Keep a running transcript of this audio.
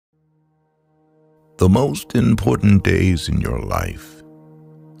The most important days in your life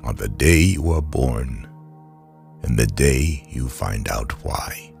are the day you are born and the day you find out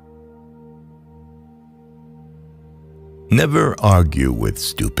why. Never argue with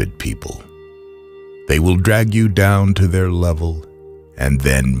stupid people. They will drag you down to their level and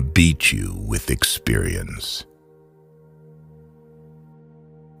then beat you with experience.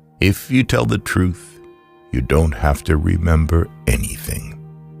 If you tell the truth, you don't have to remember anything.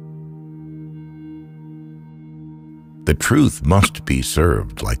 The truth must be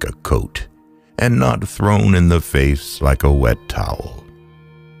served like a coat and not thrown in the face like a wet towel.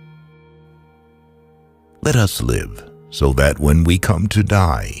 Let us live so that when we come to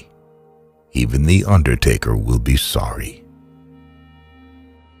die, even the undertaker will be sorry.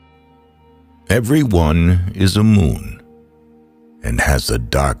 Everyone is a moon and has a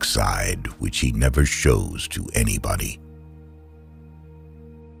dark side which he never shows to anybody.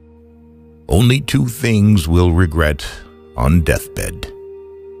 Only two things we'll regret on deathbed: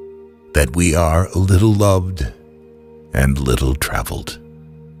 that we are a little loved and little traveled.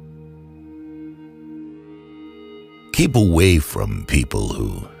 Keep away from people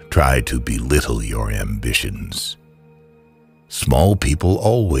who try to belittle your ambitions. Small people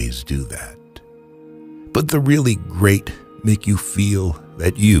always do that. But the really great make you feel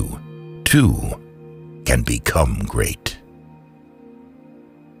that you, too, can become great.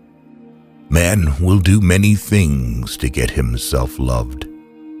 Man will do many things to get himself loved.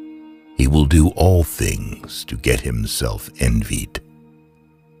 He will do all things to get himself envied.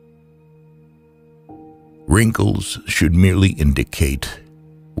 Wrinkles should merely indicate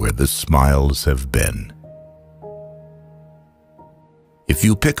where the smiles have been. If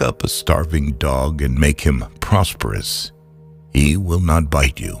you pick up a starving dog and make him prosperous, he will not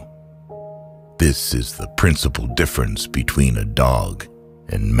bite you. This is the principal difference between a dog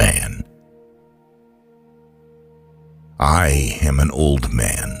and man. I am an old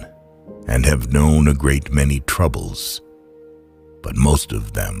man and have known a great many troubles, but most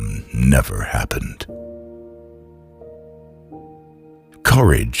of them never happened.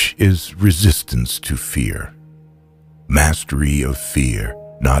 Courage is resistance to fear, mastery of fear,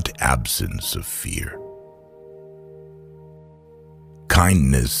 not absence of fear.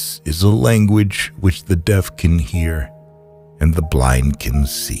 Kindness is a language which the deaf can hear and the blind can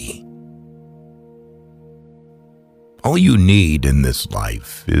see. All you need in this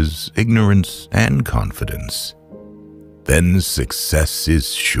life is ignorance and confidence. Then success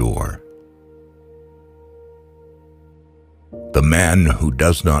is sure. The man who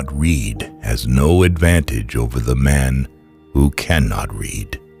does not read has no advantage over the man who cannot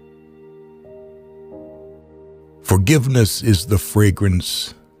read. Forgiveness is the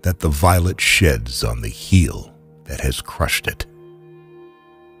fragrance that the violet sheds on the heel that has crushed it.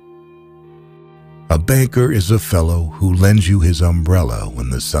 A banker is a fellow who lends you his umbrella when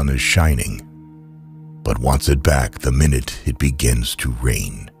the sun is shining, but wants it back the minute it begins to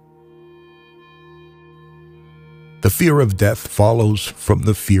rain. The fear of death follows from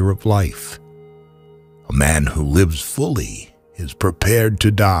the fear of life. A man who lives fully is prepared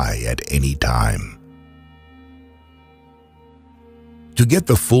to die at any time. To get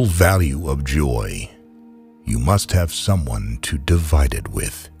the full value of joy, you must have someone to divide it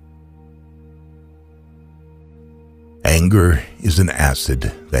with. Anger is an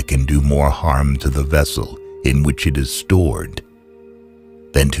acid that can do more harm to the vessel in which it is stored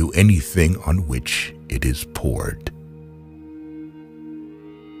than to anything on which it is poured.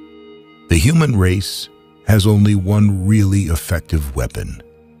 The human race has only one really effective weapon,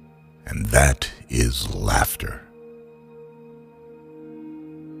 and that is laughter.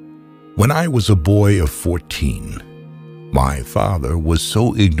 When I was a boy of 14, my father was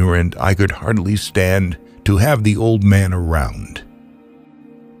so ignorant I could hardly stand to have the old man around.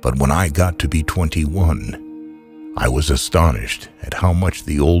 But when I got to be 21, I was astonished at how much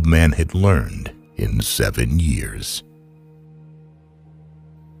the old man had learned in 7 years.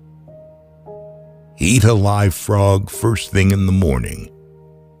 Eat a live frog first thing in the morning,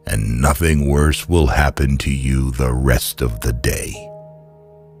 and nothing worse will happen to you the rest of the day.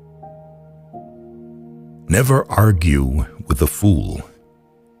 Never argue with a fool.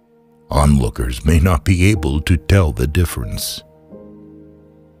 Onlookers may not be able to tell the difference.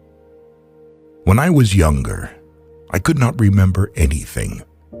 When I was younger, I could not remember anything,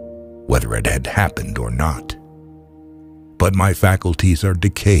 whether it had happened or not. But my faculties are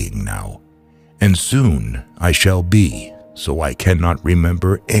decaying now, and soon I shall be, so I cannot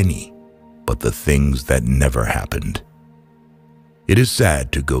remember any but the things that never happened. It is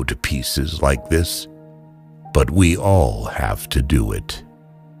sad to go to pieces like this, but we all have to do it.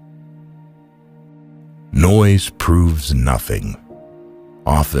 Noise proves nothing.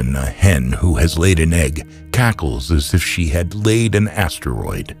 Often a hen who has laid an egg cackles as if she had laid an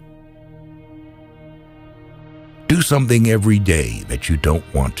asteroid. Do something every day that you don't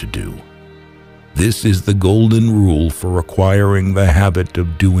want to do. This is the golden rule for acquiring the habit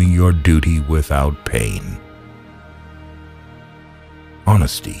of doing your duty without pain.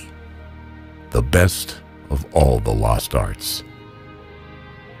 Honesty, the best of all the lost arts.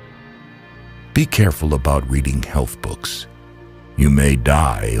 Be careful about reading health books. You may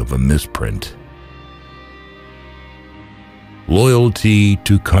die of a misprint. Loyalty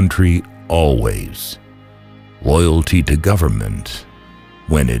to country always. Loyalty to government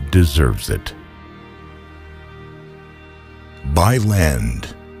when it deserves it. Buy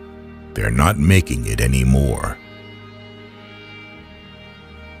land. They're not making it anymore.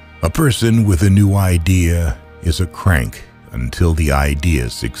 A person with a new idea is a crank until the idea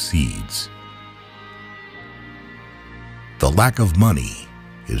succeeds. The lack of money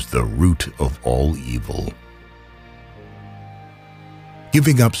is the root of all evil.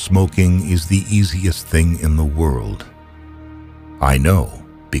 Giving up smoking is the easiest thing in the world. I know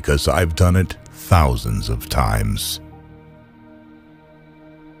because I've done it thousands of times.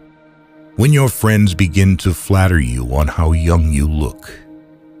 When your friends begin to flatter you on how young you look,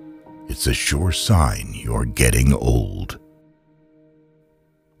 it's a sure sign you're getting old.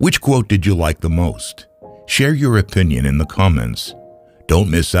 Which quote did you like the most? Share your opinion in the comments. Don't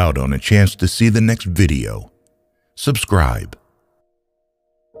miss out on a chance to see the next video. Subscribe.